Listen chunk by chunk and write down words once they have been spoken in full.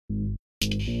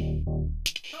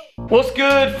What's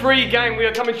good, Free Gang? We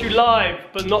are coming to you live,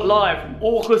 but not live, from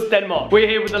Aarhus, Denmark. We're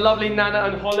here with the lovely Nana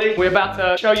and Holly. We're about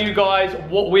to show you guys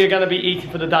what we are going to be eating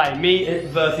for the day. Me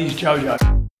versus Jojo.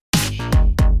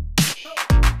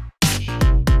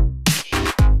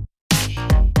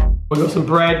 We've got some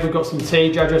bread, we've got some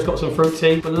tea, Jojo's got some fruit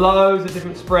tea, but loads of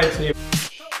different spreads here.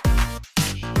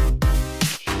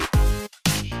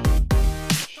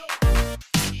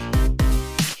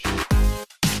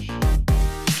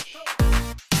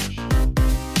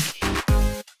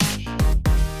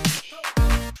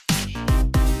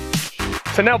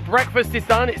 So now breakfast is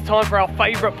done, it's time for our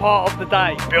favourite part of the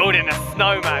day, building a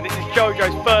snowman. This is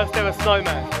Jojo's first ever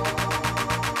snowman.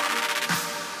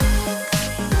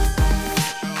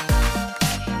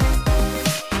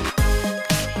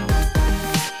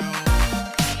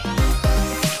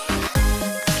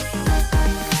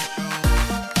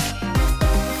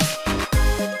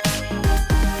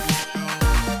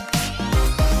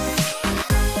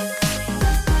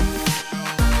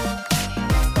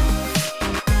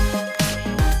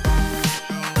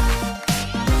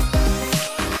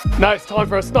 Now it's time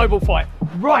for a snowball fight.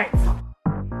 Right.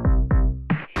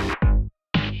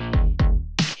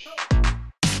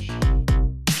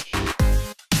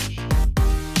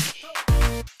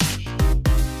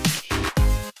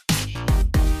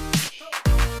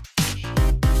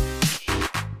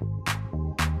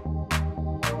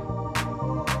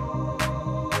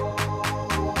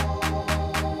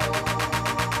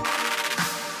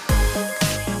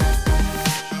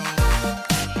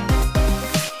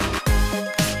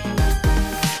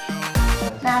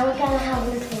 Now we're going to have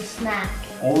a little snack.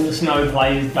 All the snow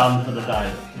play is done for the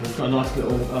day. We've got a nice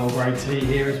little Earl Grey tea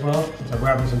here as well. So we're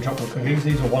having some chocolate cookies.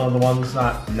 These are one of the ones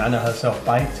that Nana herself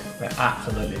baked. They're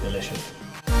absolutely delicious.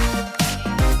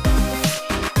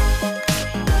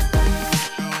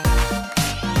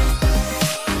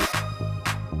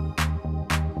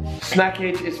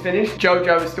 Snackage is finished.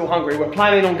 Jojo is still hungry. We're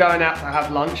planning on going out to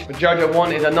have lunch, but Jojo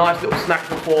wanted a nice little snack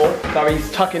before, so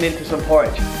he's tucking into some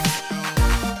porridge.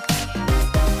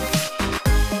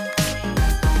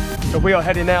 So we are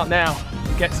heading out now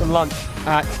to get some lunch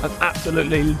at an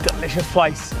absolutely delicious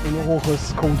place in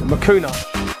Aarhus called Makuna.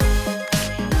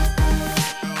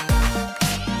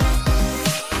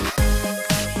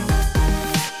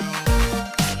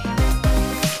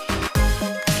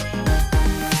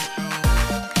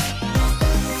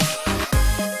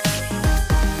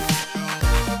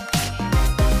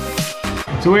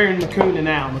 So we're in Makuna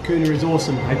now. Makuna is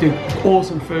awesome. They do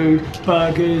awesome food,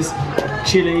 burgers,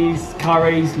 chilies,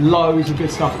 curries, loads of good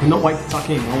stuff. I cannot wait to tuck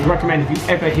in. I would recommend if you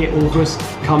ever hit August,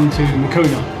 come to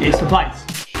Makuna. It's the place.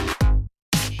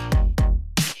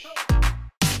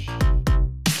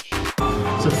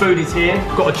 So food is here.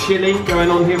 Got a chili going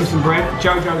on here with some bread.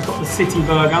 Jojo's got the city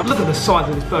burger. Look at the size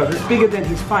of this burger. It's bigger than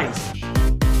his face.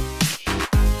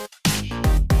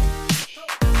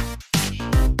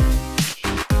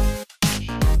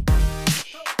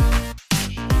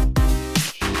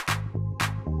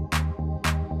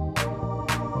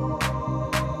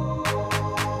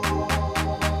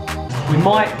 We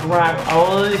might grab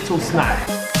a little snack.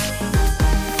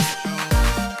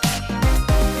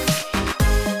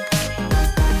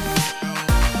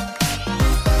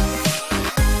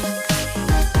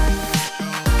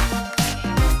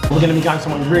 We're going to be going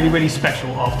somewhere really, really special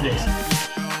after this.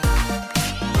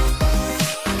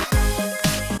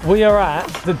 We are at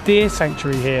the deer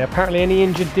sanctuary here. Apparently any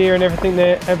injured deer and everything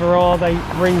there ever are, they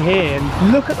bring here.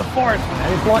 And look at the forest,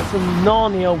 man. It's like some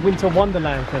Narnia Winter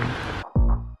Wonderland thing.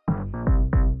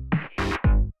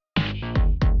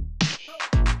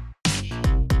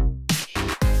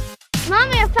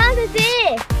 Mommy, I found a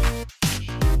deer!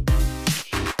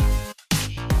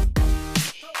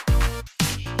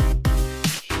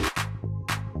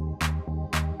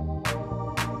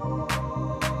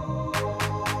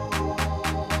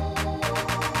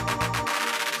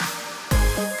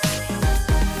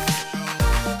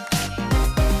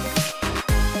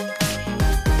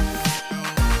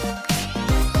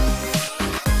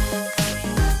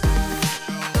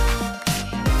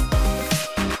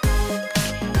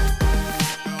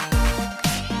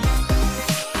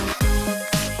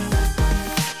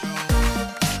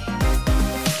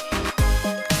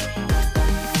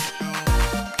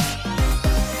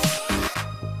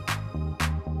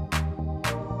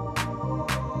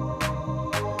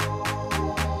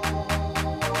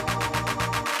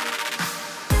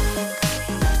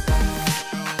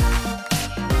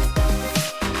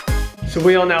 So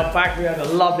we are now back. We had a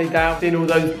lovely day, seeing all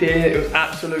those deer. It was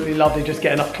absolutely lovely just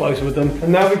getting up close with them.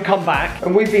 And now we've come back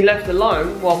and we've been left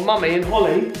alone while Mummy and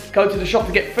Holly go to the shop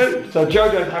to get food. So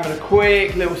Jojo's having a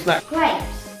quick little snack.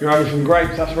 Grapes. You're having some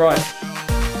grapes, that's right.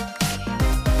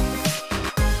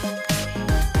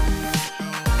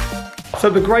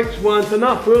 So the grapes weren't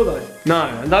enough, will they? No,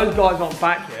 and those guys aren't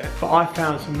back yet, but I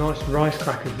found some nice rice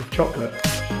crackers with chocolate.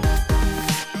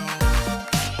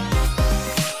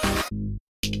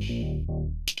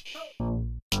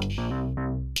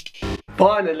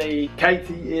 Finally,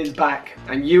 Katie is back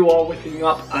and you are whipping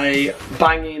up a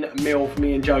banging meal for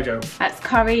me and Jojo. That's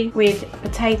curry with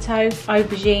potato,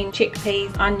 aubergine,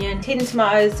 chickpeas, onion, tin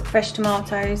tomatoes, fresh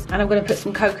tomatoes, and I'm going to put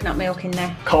some coconut milk in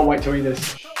there. Can't wait to eat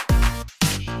this.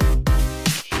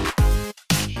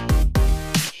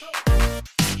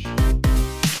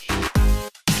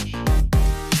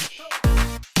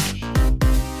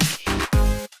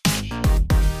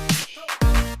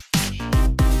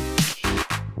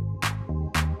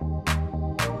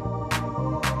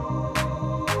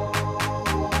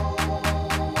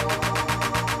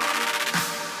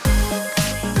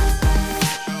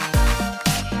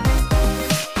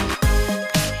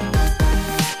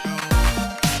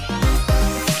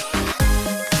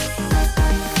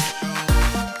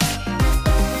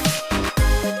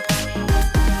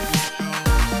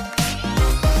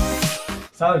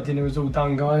 So dinner is all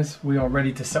done, guys. We are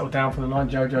ready to settle down for the night.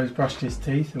 Jojo's brushed his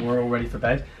teeth and we're all ready for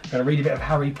bed. I'm going to read a bit of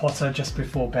Harry Potter just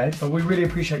before bed. But we really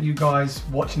appreciate you guys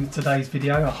watching today's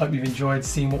video. I hope you've enjoyed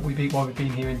seeing what we've eaten while we've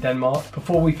been here in Denmark.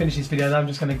 Before we finish this video though, I'm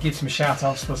just going to give some shout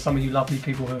outs for some of you lovely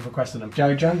people who have requested them.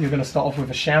 Jojo, you're going to start off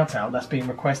with a shout out that's been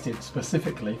requested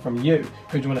specifically from you.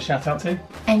 Who do you want to shout out to?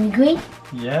 Angry.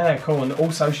 Yeah, cool. And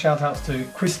also shout outs to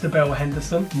Christabel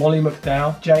Henderson, Molly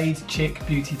McDowell, Jade Chick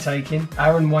Beauty Taking,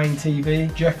 Aaron Wayne TV,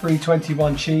 Jeffrey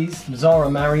 21 Cheese, Zara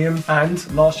Mariam,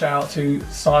 and last shout out to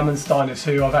Simon Steiners,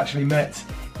 who I've actually met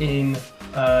in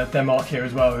Denmark here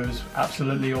as well, who's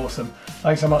absolutely awesome.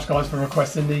 Thanks so much guys for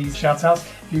requesting these shout outs.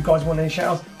 If you guys want any shout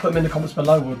outs, put them in the comments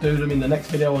below. We'll do them in the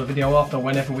next video or the video after,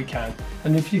 whenever we can.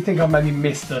 And if you think I've maybe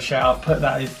missed a shout out, put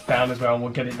that down as well and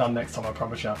we'll get it done next time, I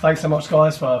promise you. Thanks so much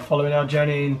guys for following our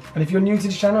journey. And if you're new to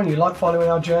the channel and you like following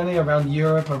our journey around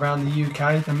Europe, around the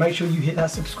UK, then make sure you hit that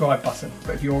subscribe button.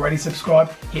 But if you're already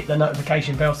subscribed, hit the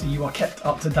notification bell so you are kept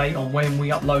up to date on when we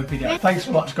upload videos. Thanks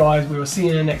so much guys. We will see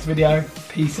you in the next video.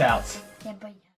 Peace out.